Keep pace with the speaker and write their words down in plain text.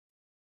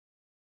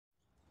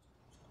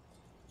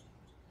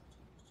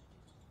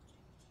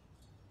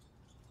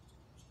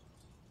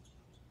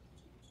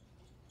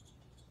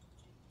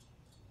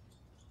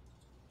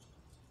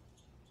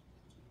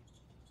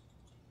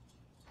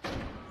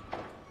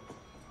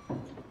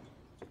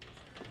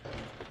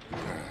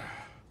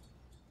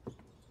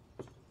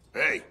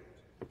Hey!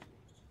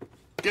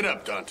 Get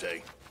up,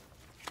 Dante.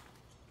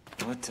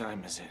 What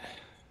time is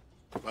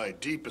it? My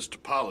deepest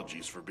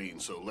apologies for being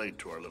so late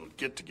to our little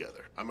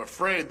get-together. I'm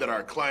afraid that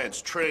our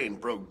client's train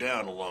broke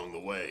down along the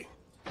way.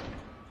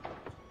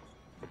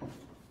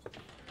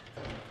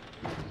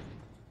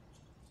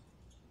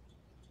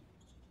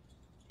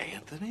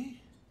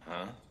 Anthony?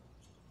 Huh?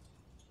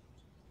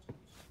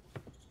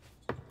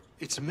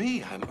 It's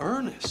me, I'm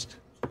Earnest.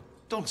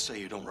 Don't say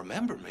you don't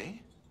remember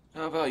me.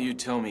 How about you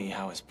tell me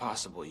how it's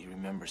possible you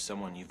remember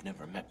someone you've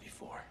never met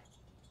before?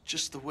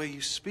 Just the way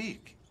you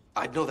speak.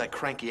 I'd know that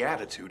cranky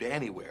attitude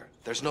anywhere.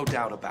 There's no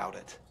doubt about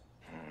it.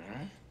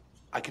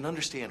 I can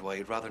understand why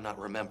you'd rather not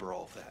remember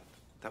all of that.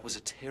 That was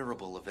a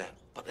terrible event.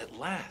 But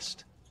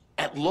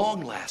at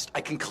long last,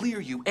 I can clear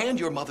you and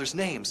your mother's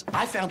names.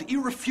 I found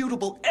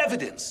irrefutable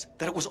evidence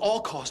that it was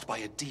all caused by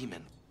a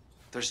demon.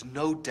 There's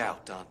no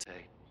doubt,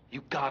 Dante.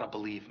 You gotta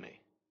believe me.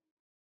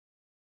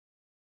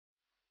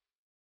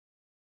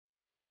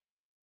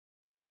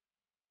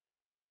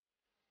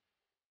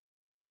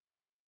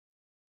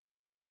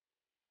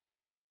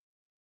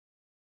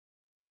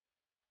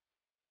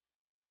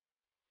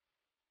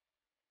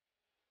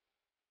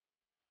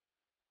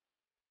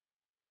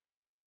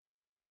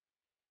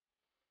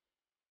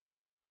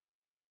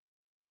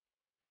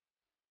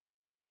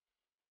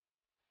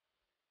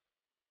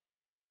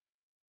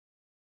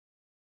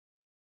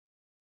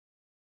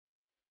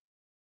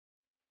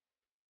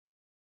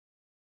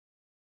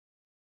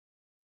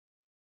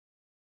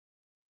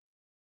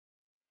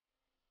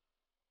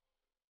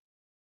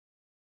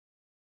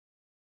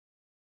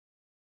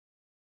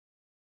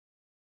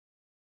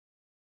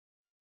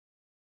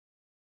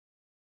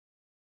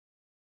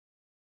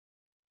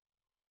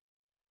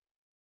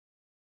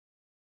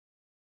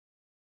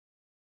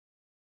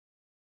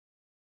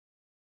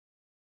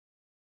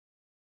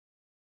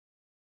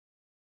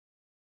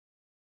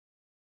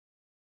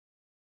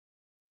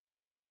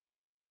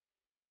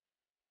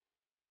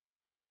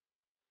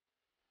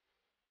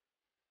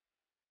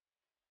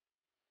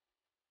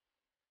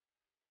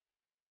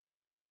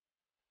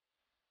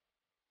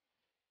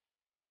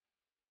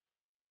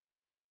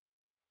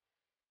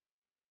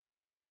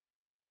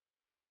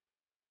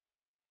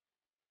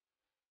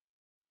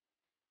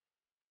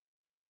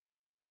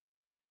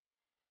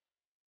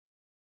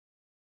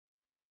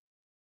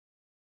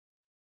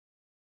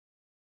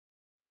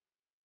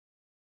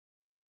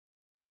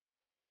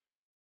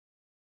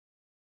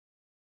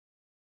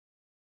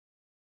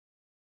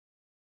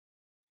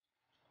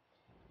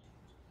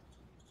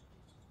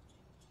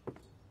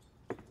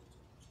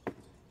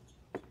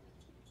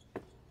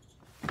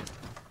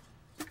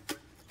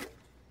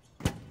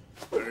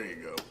 There you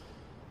go.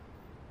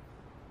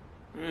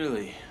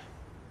 Really?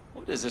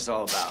 What is this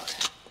all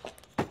about?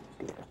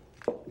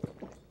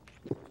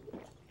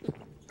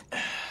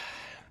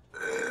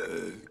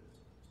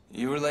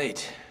 You were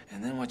late,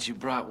 and then what you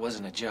brought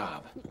wasn't a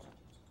job.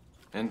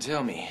 And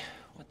tell me,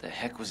 what the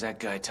heck was that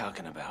guy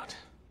talking about?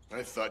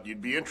 I thought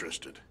you'd be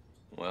interested.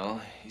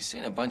 Well, he's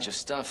saying a bunch of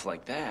stuff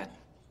like that.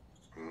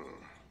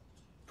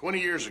 20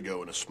 years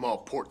ago, in a small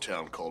port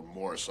town called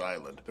Morris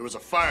Island, there was a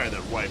fire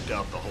that wiped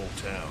out the whole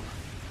town.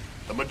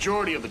 The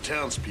majority of the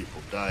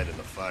townspeople died in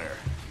the fire,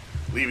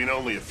 leaving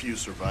only a few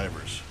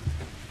survivors.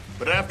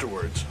 But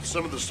afterwards,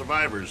 some of the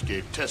survivors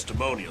gave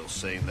testimonials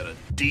saying that a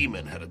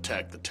demon had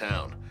attacked the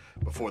town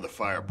before the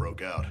fire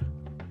broke out.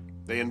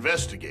 They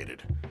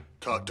investigated,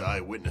 talked to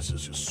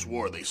eyewitnesses who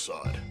swore they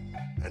saw it,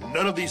 and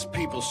none of these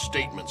people's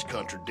statements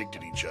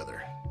contradicted each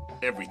other.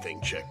 Everything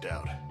checked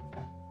out.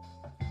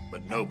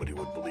 But nobody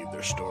would believe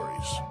their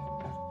stories.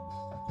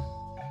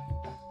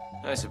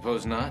 I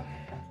suppose not.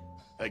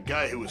 That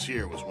guy who was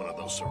here was one of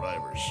those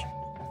survivors.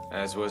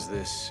 As was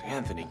this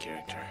Anthony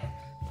character.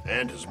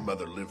 And his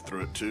mother lived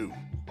through it too.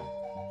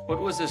 What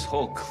was this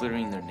whole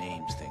clearing their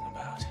names thing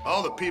about?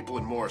 All the people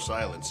in Morris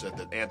Island said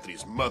that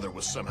Anthony's mother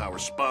was somehow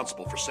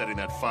responsible for setting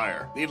that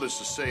fire. Needless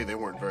to say, they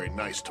weren't very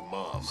nice to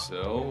Mom.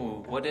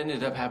 So, what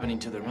ended up happening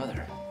to their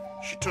mother?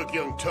 She took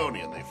young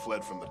Tony and they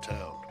fled from the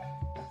town.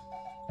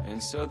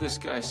 And so this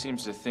guy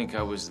seems to think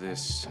I was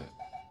this...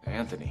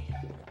 Anthony.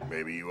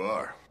 Maybe you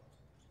are.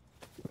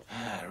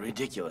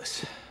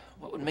 Ridiculous.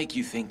 What would make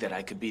you think that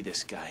I could be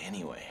this guy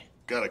anyway?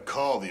 Got a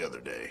call the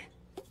other day.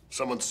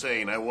 Someone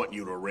saying I want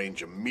you to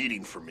arrange a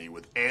meeting for me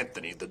with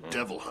Anthony, the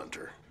Devil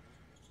Hunter.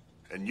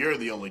 And you're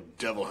the only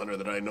Devil Hunter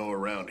that I know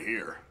around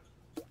here.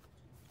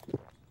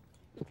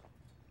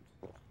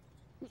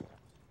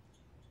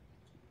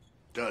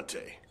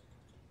 Dante,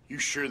 you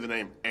sure the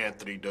name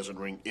Anthony doesn't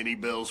ring any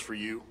bells for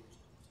you?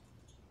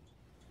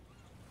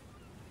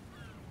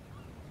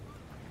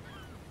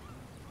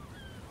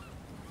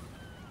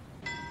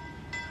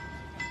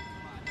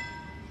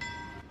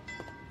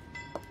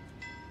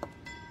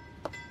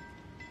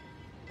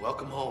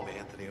 Welcome home,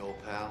 Anthony,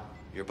 old pal.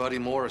 Your buddy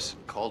Morison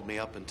called me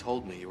up and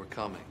told me you were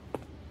coming.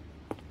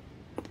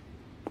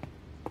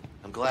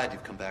 I'm glad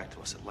you've come back to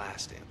us at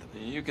last,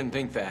 Anthony. You can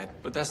think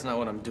that, but that's not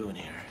what I'm doing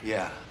here.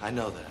 Yeah, I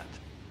know that.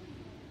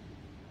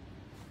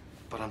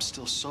 But I'm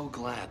still so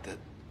glad that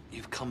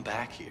you've come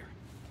back here.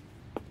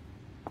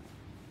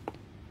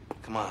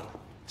 Come on,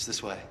 it's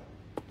this way.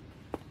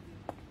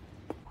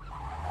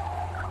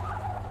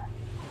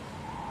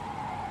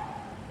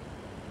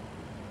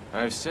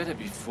 I've said it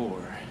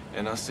before,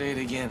 and I'll say it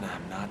again,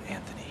 I'm not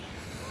Anthony.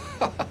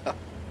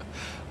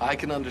 I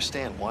can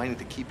understand wanting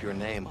to keep your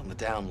name on the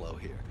down low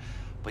here,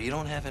 but you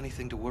don't have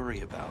anything to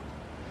worry about.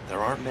 There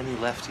aren't many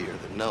left here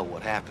that know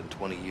what happened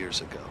 20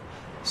 years ago.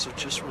 So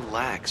just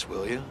relax,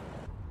 will you?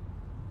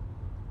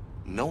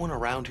 No one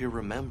around here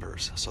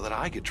remembers, so that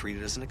I get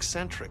treated as an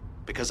eccentric,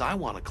 because I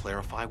want to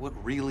clarify what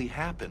really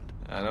happened.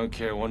 I don't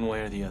care one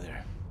way or the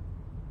other.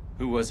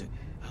 Who was it?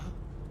 Huh?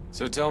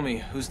 So tell me,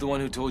 who's the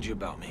one who told you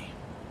about me?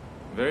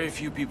 Very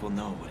few people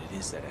know what it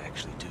is that I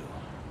actually do.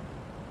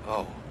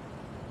 Oh,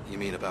 you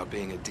mean about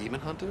being a demon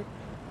hunter?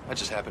 I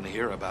just happened to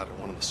hear about it in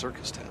one of the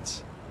circus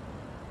tents.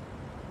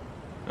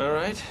 All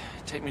right,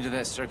 take me to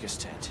that circus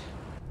tent.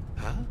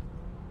 Huh?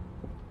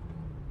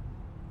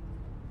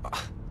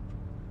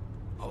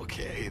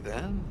 Okay,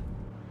 then.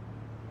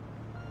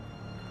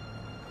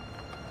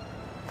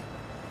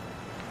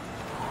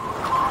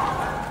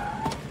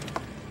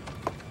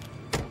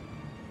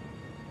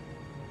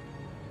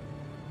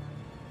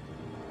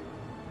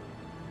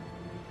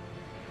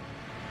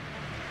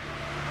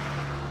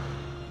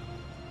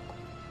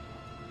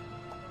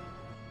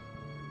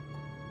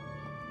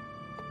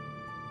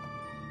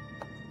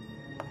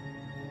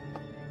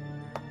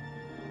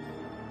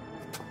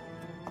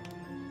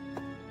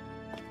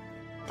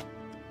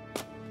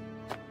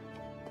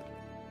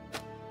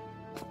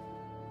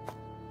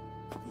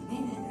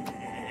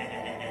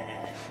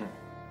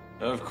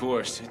 Of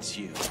course, it's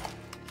you.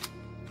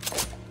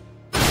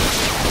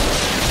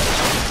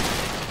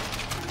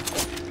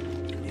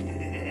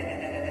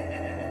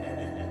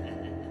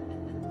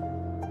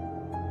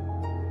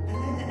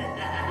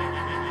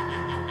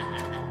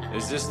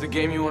 Is this the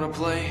game you want to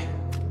play?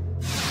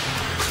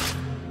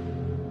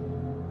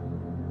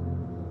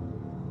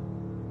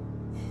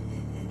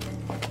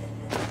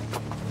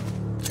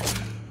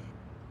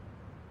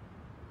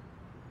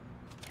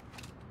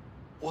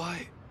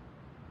 Why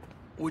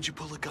would you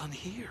pull a gun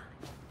here?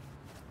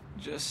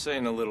 Just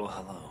saying a little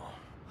hello.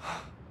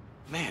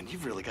 Man,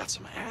 you've really got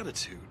some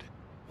attitude.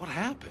 What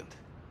happened?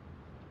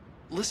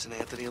 Listen,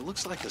 Anthony, it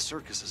looks like the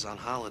circus is on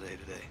holiday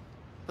today.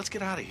 Let's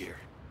get out of here.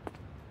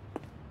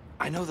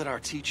 I know that our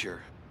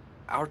teacher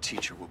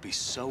will be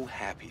so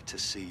happy to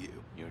see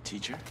you. Your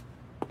teacher?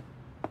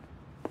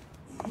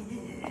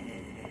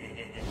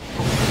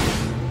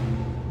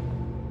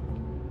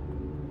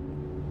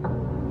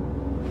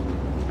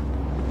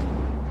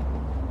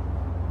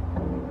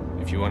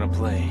 If you want to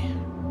play,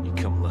 you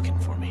come looking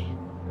for me.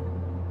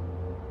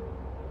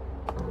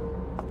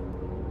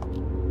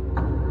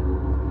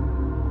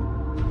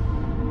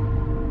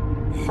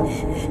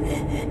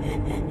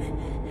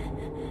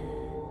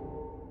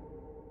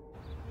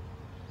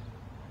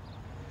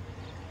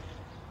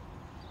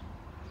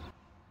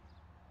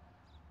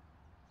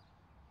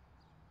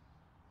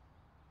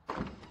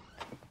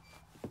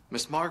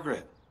 Miss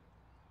Margaret,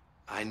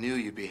 I knew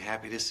you'd be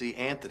happy to see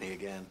Anthony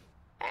again.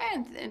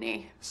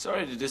 Anthony.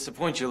 Sorry to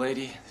disappoint you,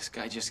 lady. This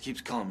guy just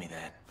keeps calling me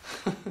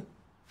that.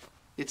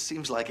 It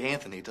seems like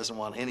Anthony doesn't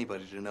want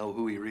anybody to know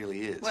who he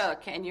really is. Well,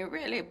 can you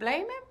really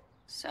blame him?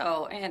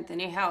 So,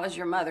 Anthony, how is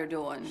your mother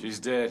doing? She's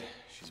dead.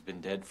 She's been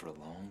dead for a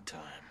long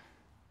time.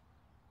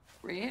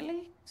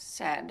 Really?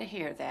 Sad to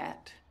hear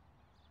that.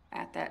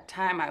 At that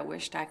time, I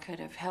wished I could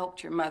have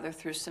helped your mother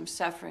through some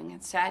suffering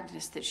and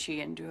sadness that she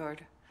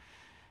endured.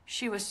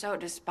 She was so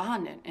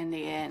despondent in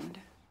the end.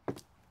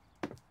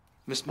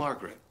 Miss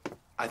Margaret,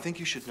 I think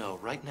you should know,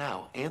 right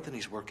now,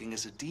 Anthony's working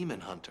as a demon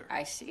hunter.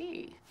 I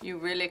see. You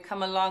really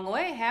come a long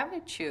way,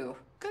 haven't you?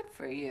 Good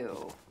for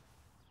you.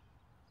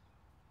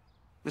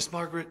 Miss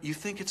Margaret, you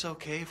think it's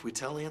okay if we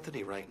tell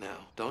Anthony right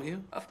now, don't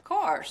you? Of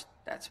course.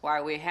 That's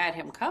why we had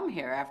him come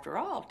here after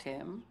all,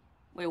 Tim.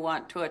 We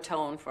want to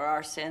atone for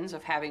our sins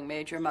of having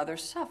made your mother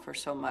suffer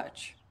so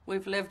much.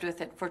 We've lived with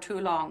it for too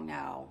long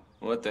now.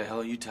 What the hell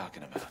are you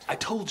talking about? I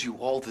told you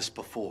all this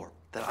before,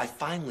 that I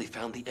finally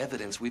found the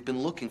evidence we've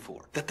been looking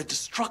for. That the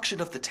destruction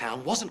of the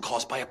town wasn't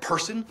caused by a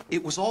person,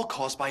 it was all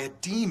caused by a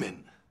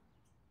demon.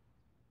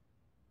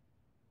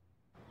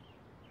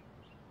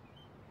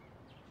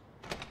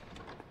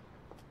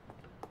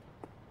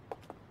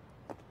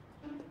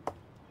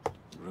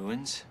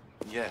 Ruins?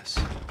 Yes.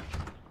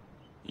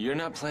 You're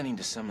not planning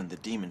to summon the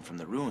demon from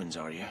the ruins,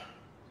 are you?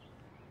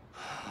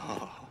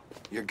 Oh,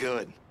 you're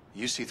good.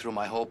 You see through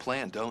my whole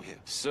plan, don't you?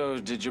 So,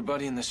 did your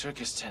buddy in the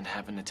circus tent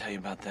happen to tell you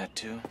about that,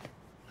 too?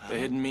 The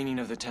hidden meaning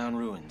of the town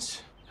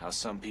ruins. How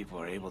some people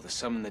are able to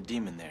summon the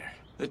demon there.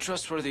 The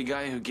trustworthy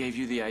guy who gave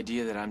you the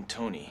idea that I'm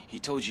Tony. He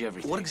told you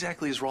everything. What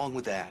exactly is wrong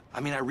with that? I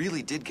mean, I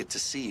really did get to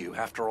see you,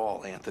 after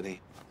all,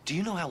 Anthony. Do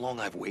you know how long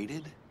I've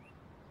waited?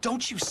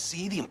 Don't you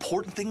see the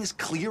important thing is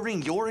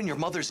clearing your and your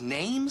mother's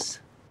names?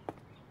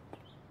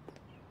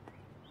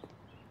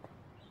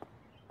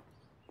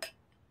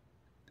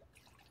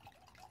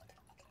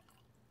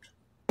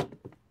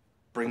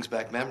 Brings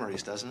back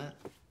memories, doesn't it?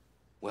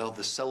 Well,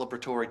 the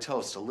celebratory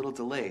toast's a little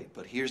delayed,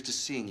 but here's to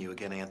seeing you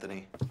again,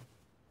 Anthony.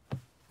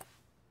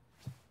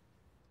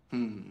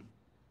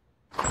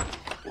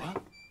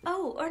 What?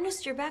 Oh,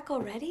 Ernest, you're back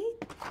already?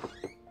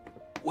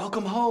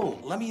 Welcome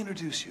home. Let me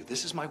introduce you.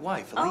 This is my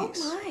wife, Alias.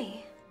 Oh,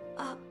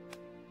 my.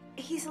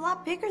 He's a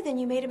lot bigger than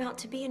you made him out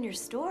to be in your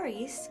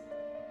stories.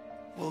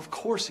 Well, of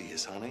course he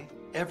is, honey.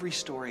 Every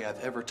story I've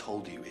ever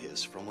told you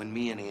is from when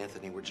me and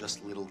Anthony were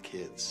just little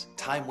kids.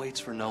 Time waits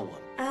for no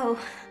one. Oh,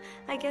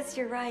 I guess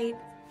you're right.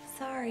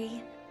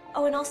 Sorry.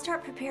 Oh, and I'll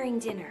start preparing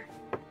dinner.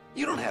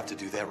 You don't have to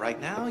do that right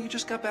now. You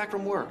just got back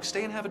from work.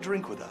 Stay and have a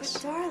drink with us.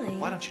 But darling...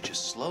 Why don't you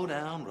just slow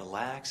down,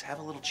 relax, have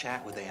a little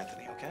chat with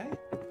Anthony, okay?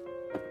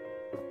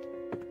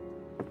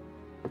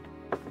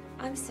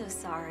 I'm so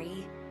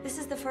sorry. This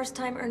is the first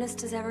time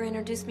Ernest has ever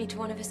introduced me to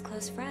one of his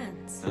close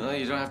friends. Well,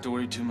 you don't have to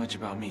worry too much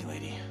about me,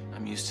 lady.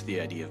 I'm used to the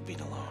idea of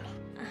being alone.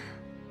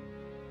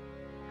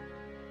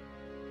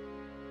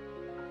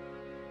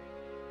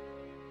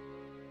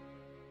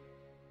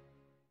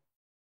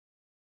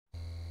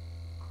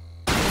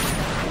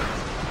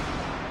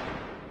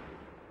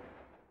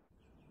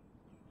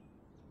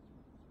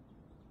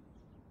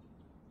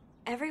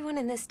 Everyone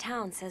in this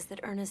town says that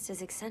Ernest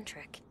is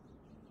eccentric.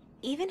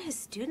 Even his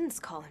students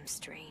call him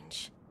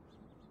strange.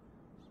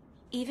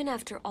 Even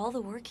after all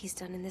the work he's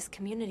done in this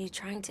community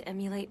trying to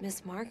emulate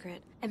Miss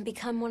Margaret and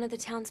become one of the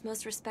town's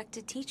most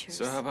respected teachers.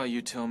 So how about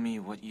you tell me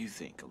what you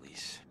think,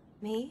 Elise?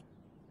 Me?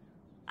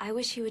 I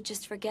wish he would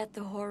just forget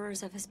the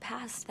horrors of his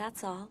past,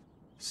 that's all.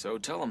 So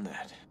tell him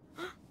that.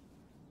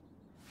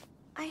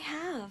 I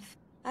have.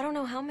 I don't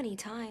know how many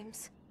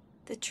times.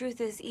 The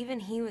truth is, even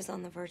he was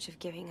on the verge of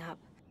giving up.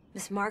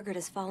 Miss Margaret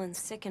has fallen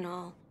sick and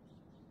all.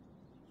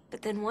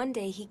 But then one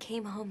day he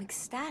came home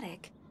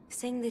ecstatic,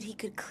 saying that he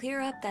could clear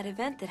up that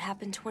event that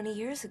happened 20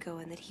 years ago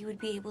and that he would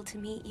be able to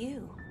meet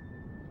you.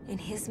 In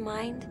his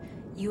mind,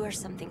 you are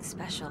something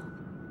special.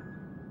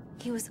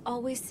 He was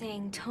always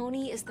saying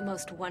Tony is the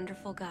most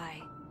wonderful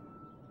guy.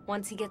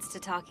 Once he gets to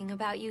talking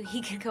about you,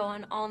 he could go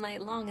on all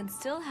night long and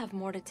still have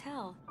more to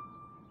tell.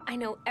 I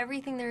know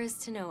everything there is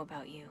to know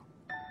about you.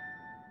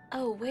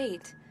 Oh,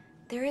 wait.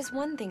 There is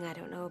one thing I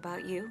don't know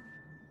about you.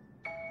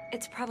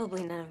 It's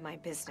probably none of my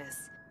business.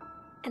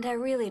 And I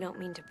really don't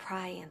mean to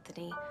pry,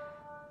 Anthony.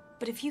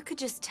 But if you could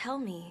just tell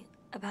me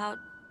about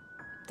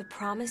the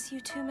promise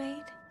you two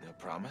made? A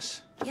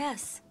promise?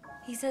 Yes.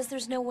 He says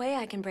there's no way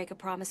I can break a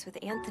promise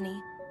with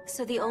Anthony.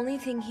 So the only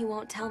thing he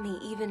won't tell me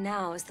even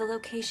now is the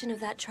location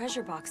of that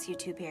treasure box you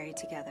two buried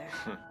together.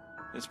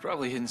 It's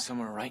probably hidden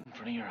somewhere right in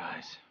front of your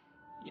eyes.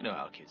 You know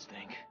how kids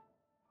think.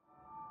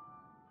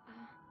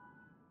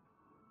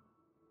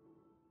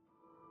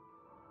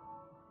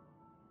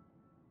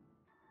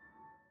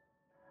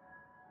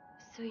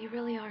 So you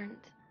really aren't...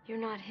 You're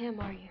not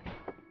him, are you?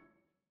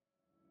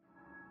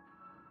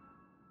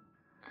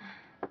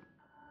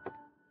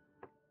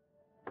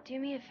 Do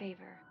me a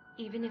favor,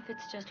 even if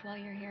it's just while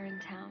you're here in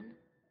town.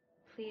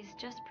 Please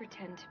just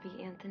pretend to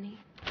be Anthony.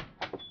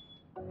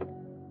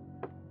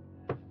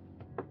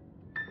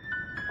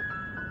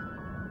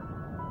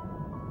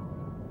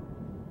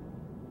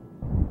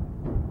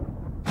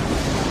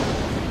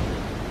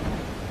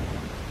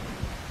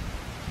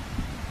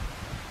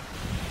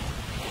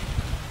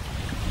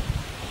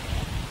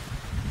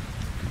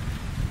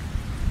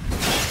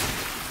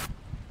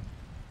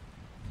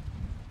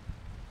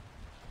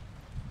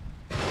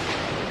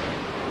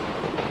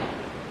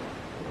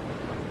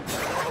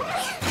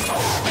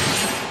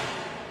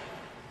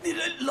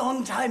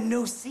 Long time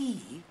no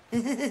see.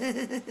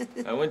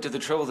 I went to the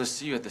trouble to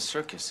see you at the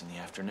circus in the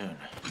afternoon,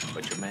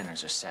 but your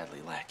manners are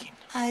sadly lacking.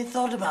 I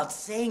thought about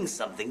saying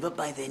something, but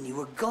by then you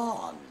were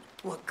gone.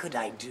 What could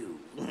I do?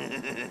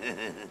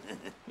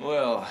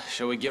 Well,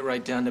 shall we get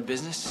right down to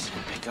business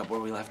and pick up where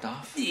we left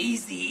off?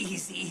 Easy,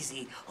 easy,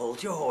 easy.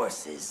 Hold your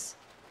horses.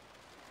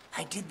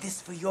 I did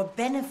this for your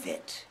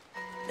benefit.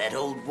 That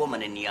old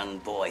woman and young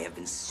boy have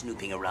been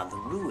snooping around the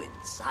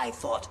ruins. I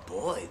thought,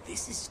 boy,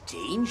 this is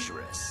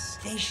dangerous.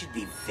 They should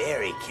be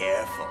very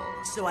careful.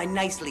 So I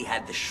nicely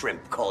had the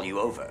shrimp call you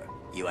over.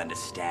 You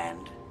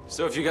understand?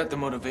 So if you got the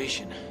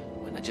motivation,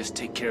 why not just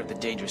take care of the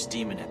dangerous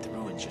demon at the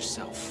ruins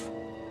yourself?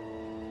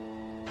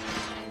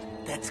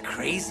 That's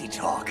crazy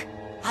talk.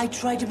 I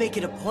tried to make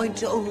it a point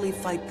to only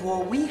fight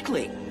poor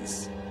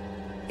weaklings.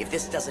 If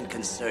this doesn't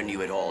concern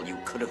you at all, you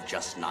could have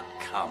just not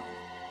come.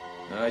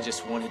 I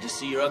just wanted to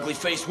see your ugly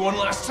face one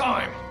last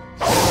time!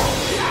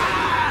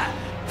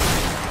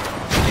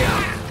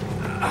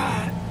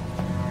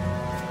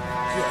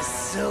 You're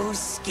so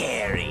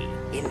scary.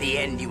 In the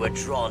end, you were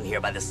drawn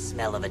here by the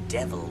smell of a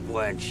devil,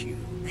 weren't you?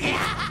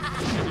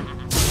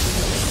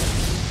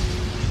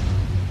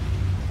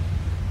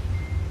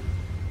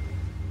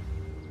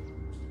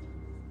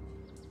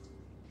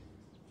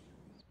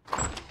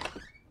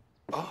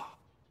 Oh.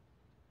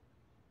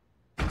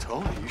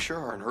 Tony, you sure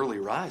are an early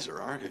riser,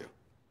 aren't you?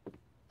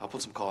 I'll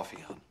put some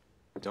coffee on.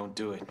 Don't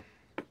do it.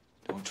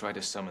 Don't try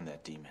to summon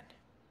that demon.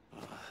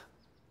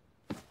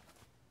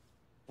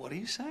 What are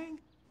you saying?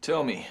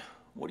 Tell me,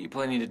 what are you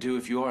planning to do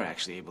if you are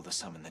actually able to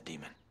summon the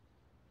demon?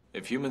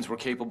 If humans were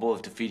capable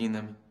of defeating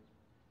them,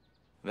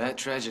 that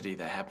tragedy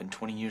that happened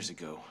 20 years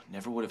ago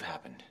never would have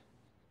happened.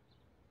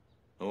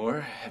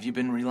 Or have you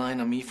been relying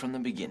on me from the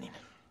beginning?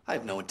 I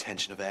have no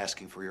intention of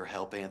asking for your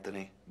help,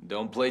 Anthony.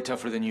 Don't play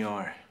tougher than you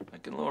are. I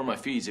can lower my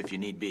fees if you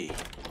need be.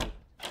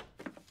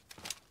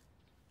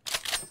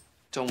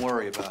 Don't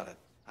worry about it.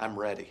 I'm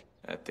ready.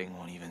 That thing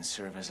won't even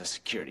serve as a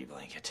security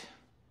blanket.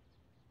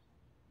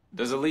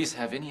 Does Elise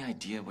have any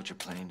idea what you're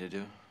planning to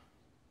do?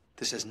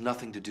 This has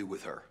nothing to do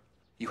with her.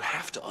 You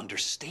have to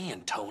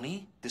understand,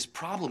 Tony. This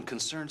problem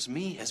concerns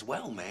me as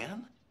well,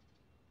 man.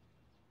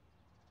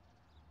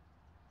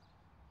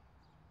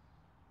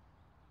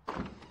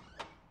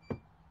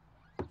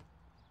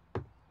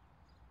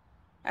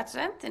 That's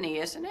Anthony,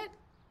 isn't it?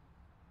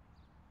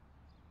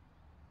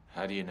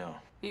 How do you know?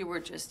 You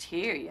were just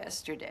here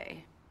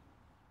yesterday.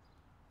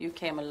 You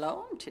came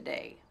alone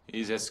today.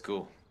 He's at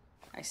school.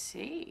 I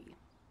see.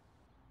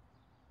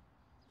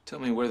 Tell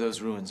me where those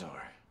ruins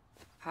are.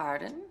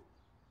 Pardon?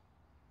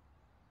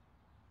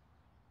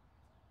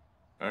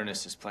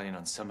 Ernest is planning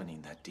on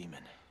summoning that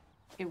demon.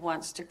 He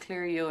wants to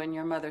clear you and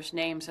your mother's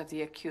names of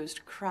the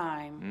accused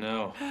crime.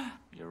 No,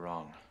 you're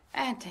wrong.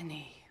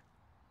 Anthony.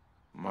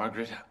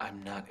 Margaret,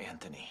 I'm not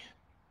Anthony.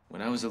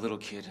 When I was a little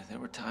kid, there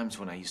were times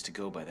when I used to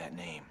go by that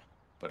name.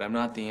 But I'm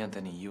not the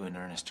Anthony you and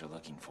Ernest are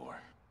looking for.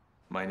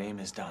 My name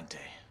is Dante.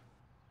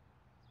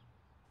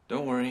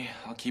 Don't worry,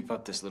 I'll keep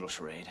up this little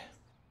charade.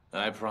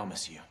 I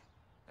promise you.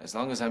 As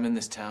long as I'm in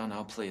this town,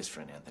 I'll play his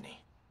friend Anthony.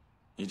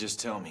 You just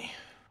tell me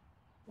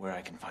where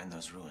I can find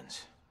those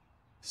ruins.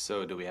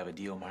 So, do we have a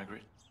deal,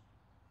 Margaret?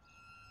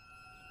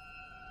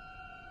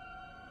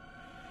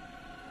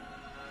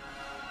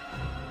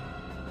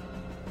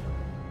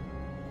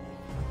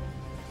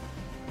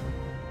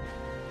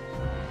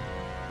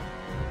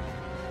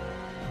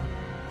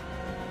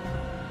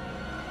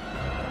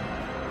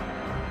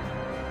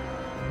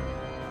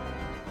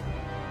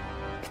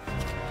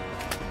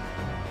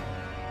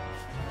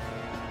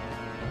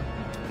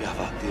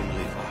 Yavak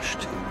dimli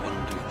vashtu,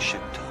 wandu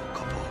shikto,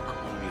 kapok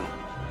umyo,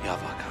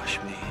 Yavak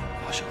hashmi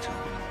vashatu.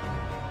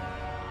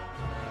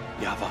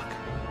 Yavak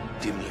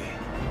dimli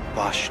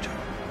vashtu,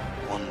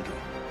 wandu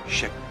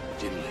shik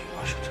dimli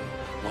vashatu,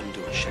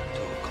 wandu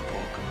shikto,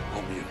 kapok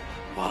umyo,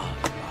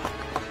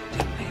 Yavak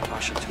dimli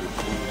vashatu,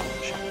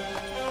 wandu shik.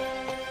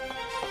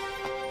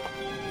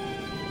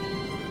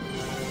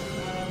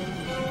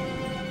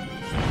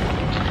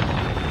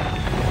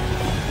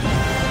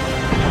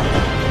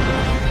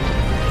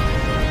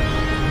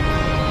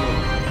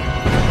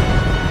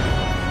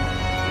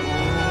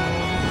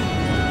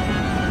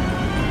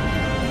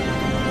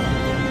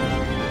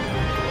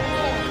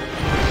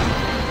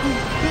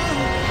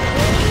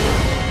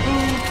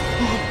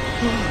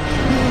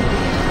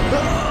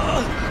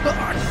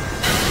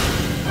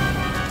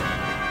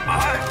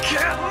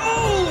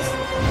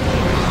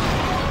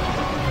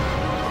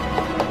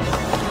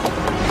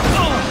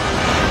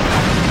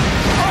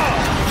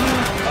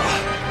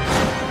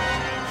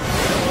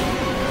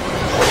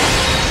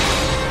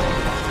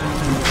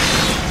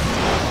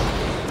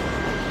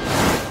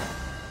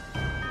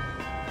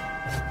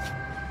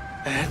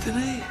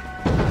 Anthony?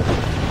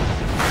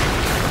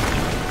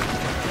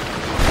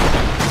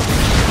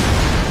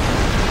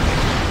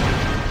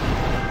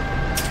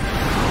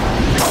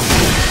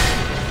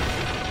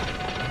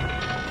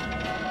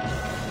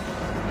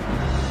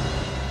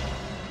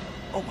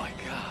 Oh my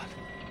God,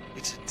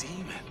 it's a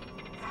demon.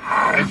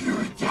 Are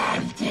you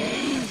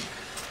Dante?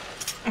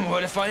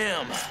 What if I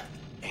am?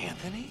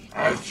 Anthony?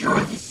 As you're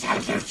the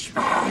savage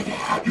man,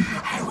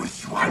 I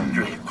was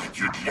wondering what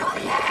you'd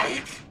look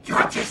like.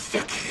 You're just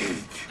a kid.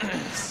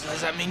 So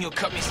does that mean you'll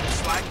cut me some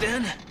slack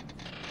then?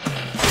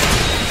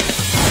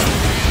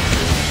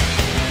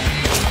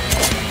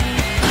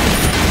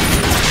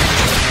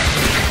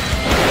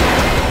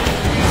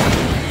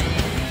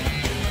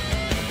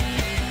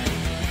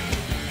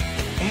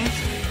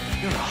 Anthony,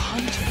 you're a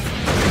hunter.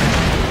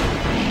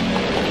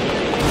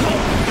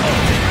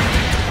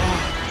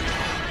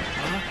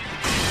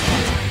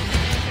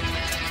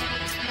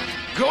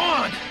 Go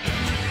on!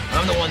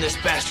 I'm the one this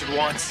bastard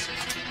wants.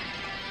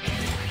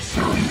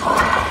 So you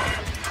are.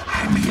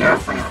 I'm here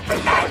for your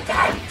blood,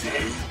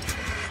 Dante.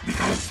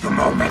 Because the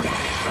moment I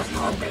have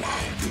your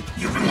blood,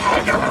 you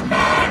blood of a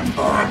man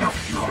born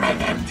of human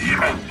and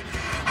demon,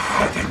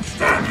 I can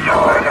stand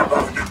lord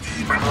above the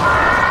demon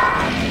world.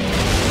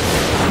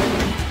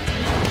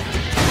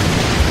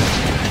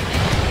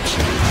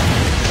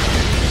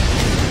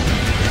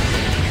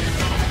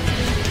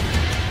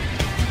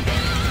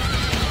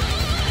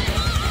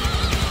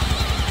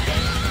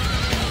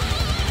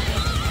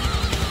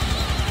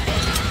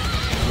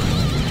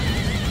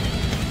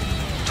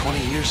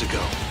 20 years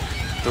ago,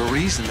 the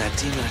reason that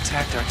demon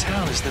attacked our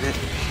town is that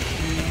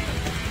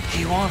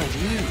he wanted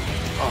you.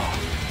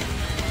 Oh.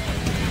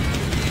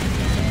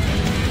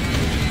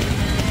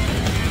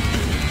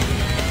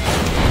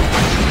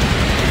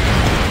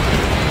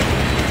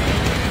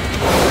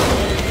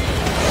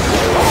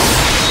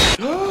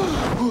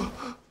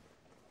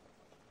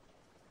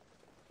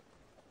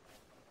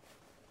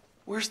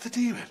 Where's the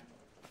demon?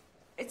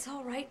 It's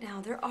all right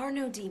now. There are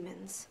no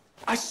demons.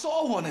 I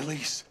saw one,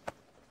 Elise.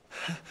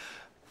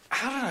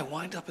 How did I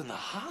wind up in the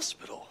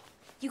hospital?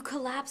 You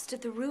collapsed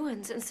at the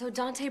ruins, and so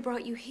Dante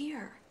brought you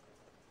here.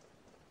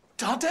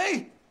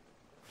 Dante?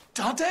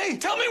 Dante?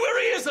 Tell me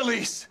where he is,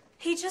 Elise!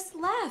 He just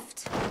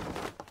left.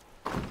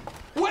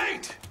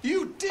 Wait!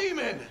 You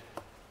demon!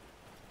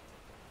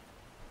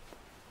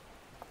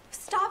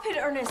 Stop it,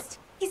 Ernest.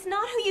 He's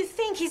not who you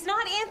think. He's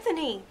not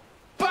Anthony.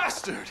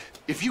 Bastard!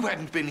 If you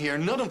hadn't been here,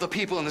 none of the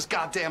people in this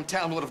goddamn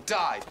town would have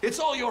died. It's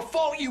all your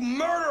fault, you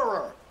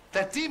murderer!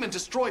 That demon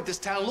destroyed this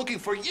town looking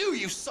for you,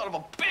 you son of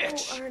a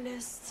bitch! Oh,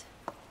 Ernest.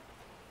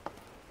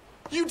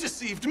 You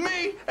deceived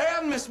me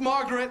and Miss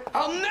Margaret.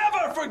 I'll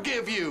never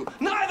forgive you.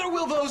 Neither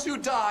will those who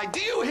die. Do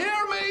you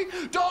hear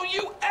me? Don't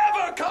you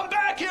ever come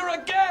back here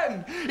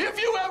again. If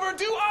you ever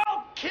do,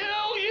 I'll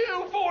kill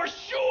you for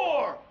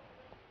sure.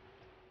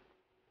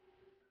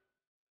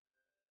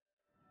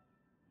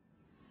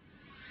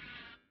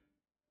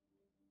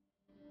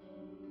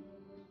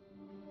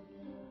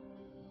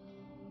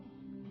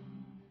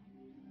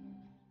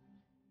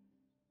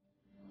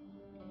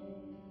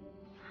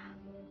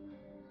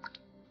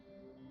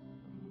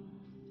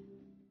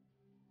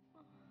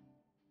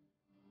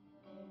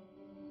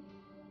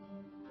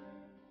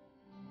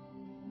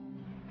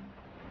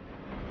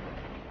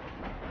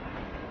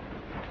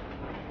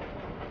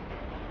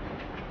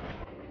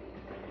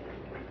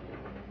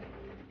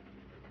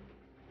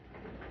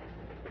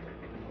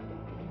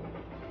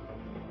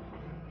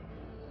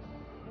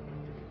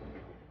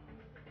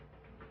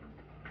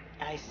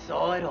 I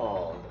saw it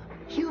all.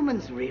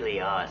 Humans really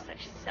are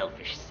such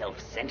selfish,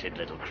 self-centered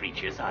little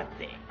creatures, aren't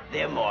they?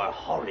 They're more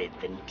horrid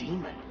than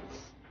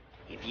demons.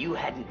 If you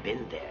hadn't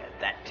been there,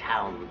 that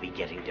town would be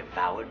getting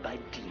devoured by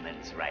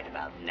demons right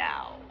about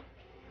now.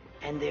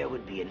 And there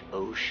would be an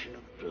ocean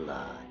of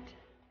blood.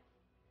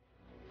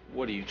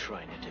 What are you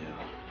trying to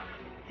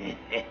do?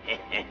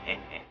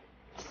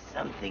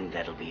 Something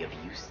that'll be of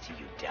use to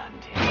you,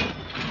 Dante.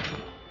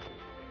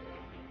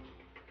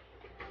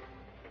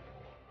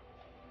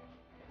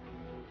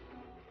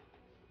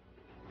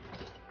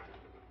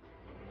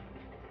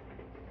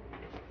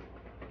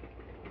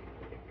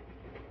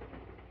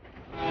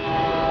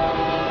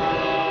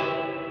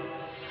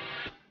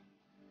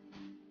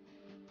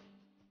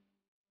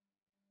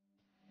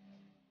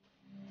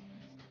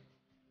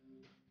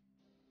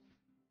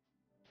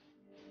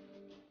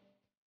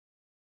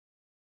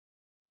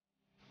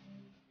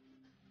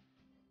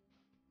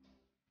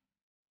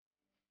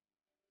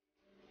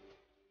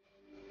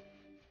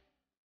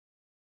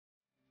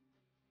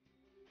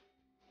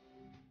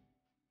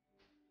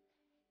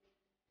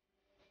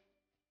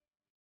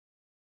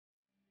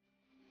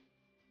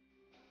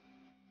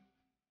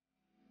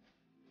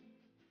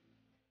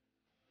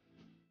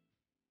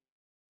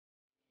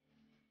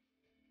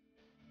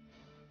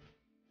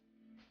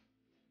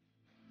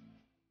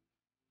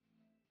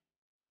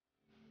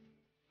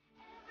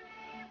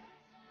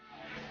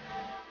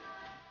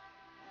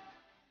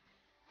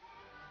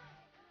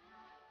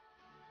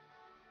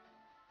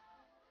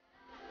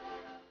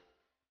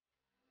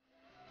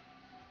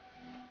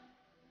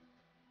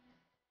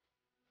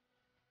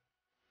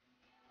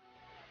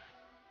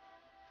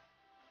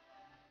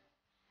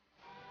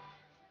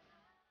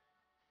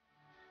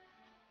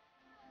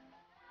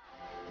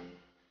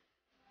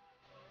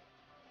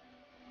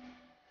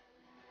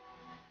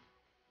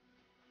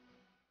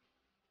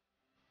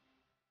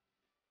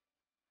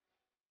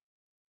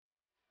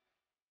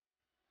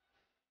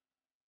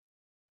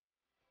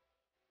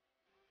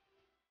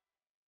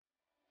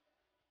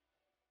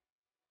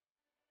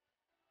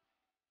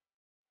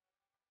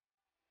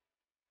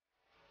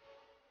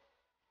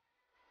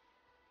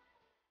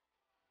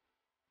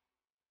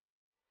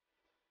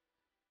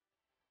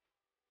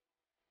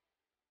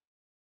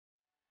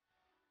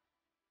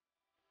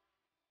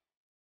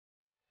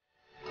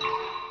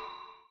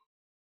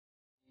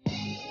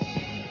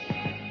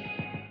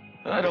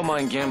 I don't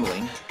mind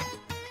gambling.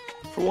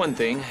 For one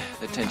thing,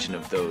 the tension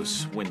of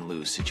those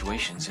win-lose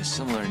situations is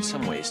similar in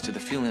some ways to the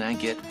feeling I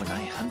get when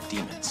I hunt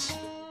demons.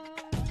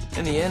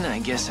 In the end, I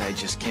guess I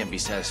just can't be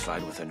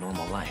satisfied with a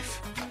normal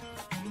life.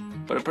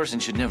 But a person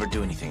should never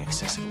do anything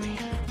excessively.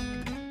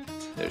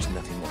 There's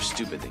nothing more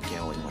stupid than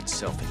gambling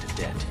oneself into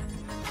debt.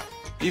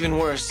 Even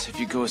worse, if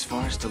you go as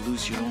far as to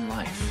lose your own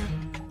life.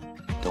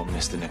 Don't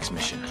miss the next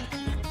mission.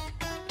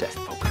 Death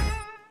Poker.